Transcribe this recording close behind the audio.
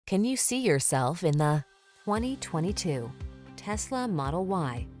Can you see yourself in the 2022 Tesla Model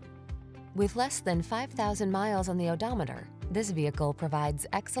Y? With less than 5,000 miles on the odometer, this vehicle provides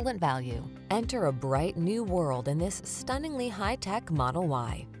excellent value. Enter a bright new world in this stunningly high-tech Model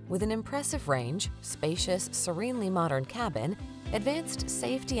Y. With an impressive range, spacious, serenely modern cabin, advanced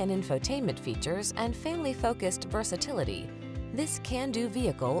safety and infotainment features, and family-focused versatility, this can-do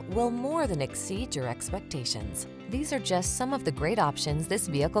vehicle will more than exceed your expectations. These are just some of the great options this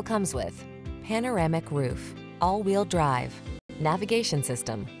vehicle comes with: panoramic roof, all-wheel drive, navigation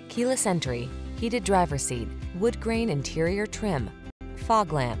system, keyless entry, heated driver's seat, wood grain interior trim,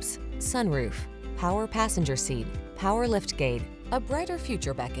 fog lamps, sunroof, power passenger seat, power liftgate. A brighter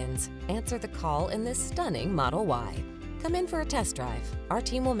future beckons. Answer the call in this stunning Model Y. Come in for a test drive. Our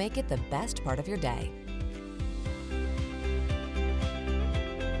team will make it the best part of your day.